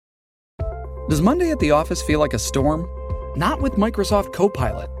Does Monday at the office feel like a storm? Not with Microsoft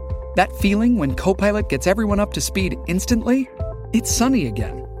Copilot. That feeling when Copilot gets everyone up to speed instantly? It's sunny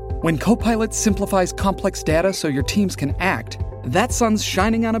again. When Copilot simplifies complex data so your teams can act, that sun's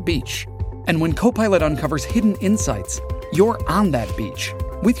shining on a beach. And when Copilot uncovers hidden insights, you're on that beach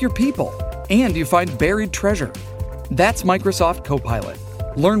with your people, and you find buried treasure. That's Microsoft Copilot.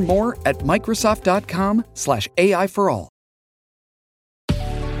 Learn more at Microsoft.com/AI for all.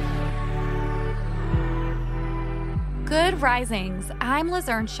 Good risings. I'm Liz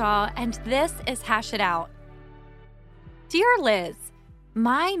Earnshaw, and this is Hash It Out. Dear Liz,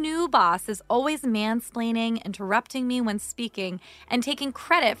 my new boss is always mansplaining, interrupting me when speaking, and taking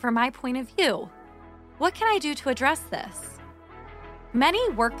credit for my point of view. What can I do to address this? Many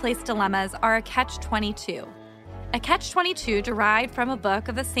workplace dilemmas are a catch-22. A catch-22 derived from a book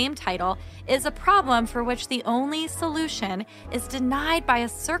of the same title is a problem for which the only solution is denied by a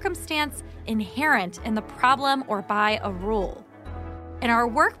circumstance inherent in the problem or by a rule. In our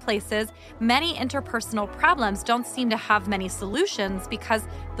workplaces, many interpersonal problems don't seem to have many solutions because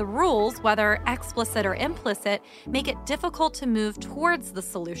the rules, whether explicit or implicit, make it difficult to move towards the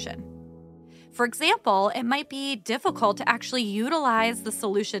solution. For example, it might be difficult to actually utilize the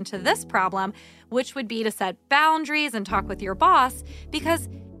solution to this problem, which would be to set boundaries and talk with your boss, because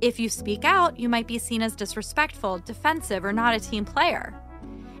if you speak out, you might be seen as disrespectful, defensive, or not a team player.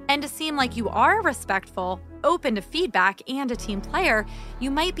 And to seem like you are respectful, open to feedback, and a team player, you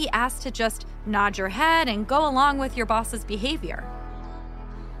might be asked to just nod your head and go along with your boss's behavior.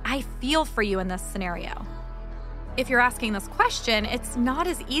 I feel for you in this scenario. If you're asking this question, it's not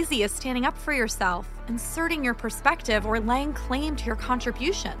as easy as standing up for yourself, inserting your perspective, or laying claim to your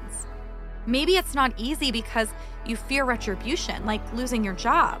contributions. Maybe it's not easy because you fear retribution, like losing your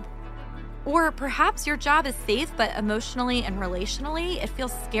job. Or perhaps your job is safe, but emotionally and relationally, it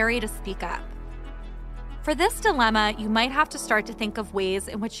feels scary to speak up. For this dilemma, you might have to start to think of ways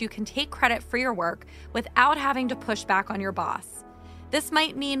in which you can take credit for your work without having to push back on your boss. This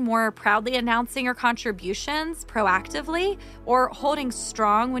might mean more proudly announcing your contributions proactively or holding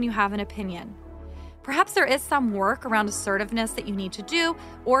strong when you have an opinion. Perhaps there is some work around assertiveness that you need to do,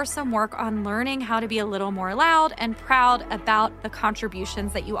 or some work on learning how to be a little more loud and proud about the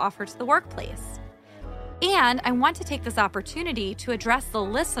contributions that you offer to the workplace. And I want to take this opportunity to address the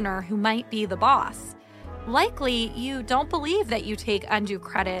listener who might be the boss. Likely, you don't believe that you take undue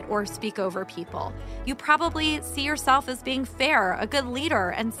credit or speak over people. You probably see yourself as being fair, a good leader,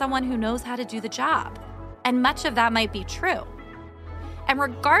 and someone who knows how to do the job. And much of that might be true. And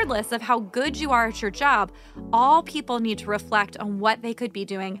regardless of how good you are at your job, all people need to reflect on what they could be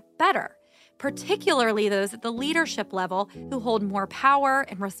doing better, particularly those at the leadership level who hold more power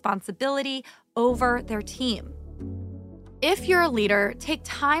and responsibility over their team. If you're a leader, take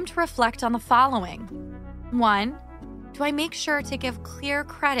time to reflect on the following. 1, do I make sure to give clear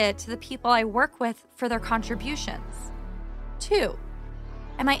credit to the people I work with for their contributions? 2,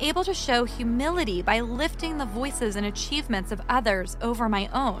 am I able to show humility by lifting the voices and achievements of others over my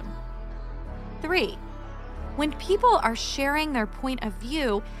own? 3, when people are sharing their point of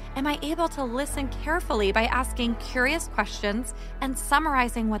view, am I able to listen carefully by asking curious questions and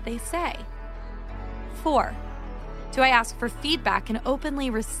summarizing what they say? 4, do I ask for feedback and openly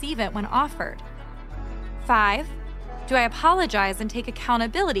receive it when offered? 5, do I apologize and take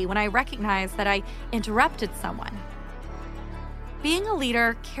accountability when I recognize that I interrupted someone? Being a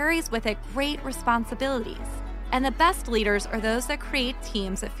leader carries with it great responsibilities, and the best leaders are those that create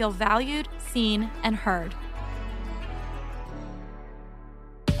teams that feel valued, seen, and heard.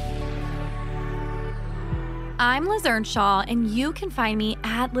 I'm Liz Earnshaw, and you can find me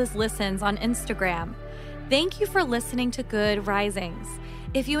at Liz Listens on Instagram. Thank you for listening to Good Risings.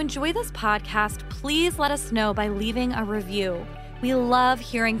 If you enjoy this podcast, please let us know by leaving a review. We love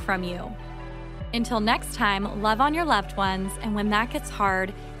hearing from you. Until next time, love on your loved ones, and when that gets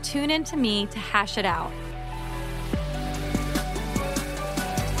hard, tune in to me to hash it out.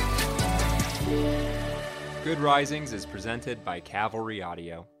 Good Risings is presented by Cavalry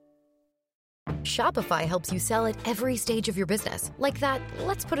Audio. Shopify helps you sell at every stage of your business. Like that,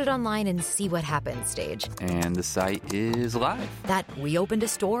 let's put it online and see what happens stage. And the site is live. That we opened a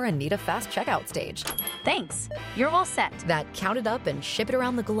store and need a fast checkout stage. Thanks. You're all set. That count it up and ship it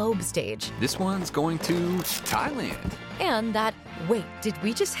around the globe stage. This one's going to Thailand. And that, wait, did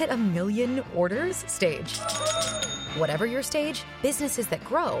we just hit 1 million orders stage? Whatever your stage, businesses that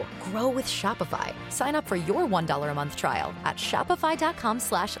grow with Shopify. Sign up for your $1 a month trial at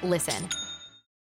shopify.com/listen.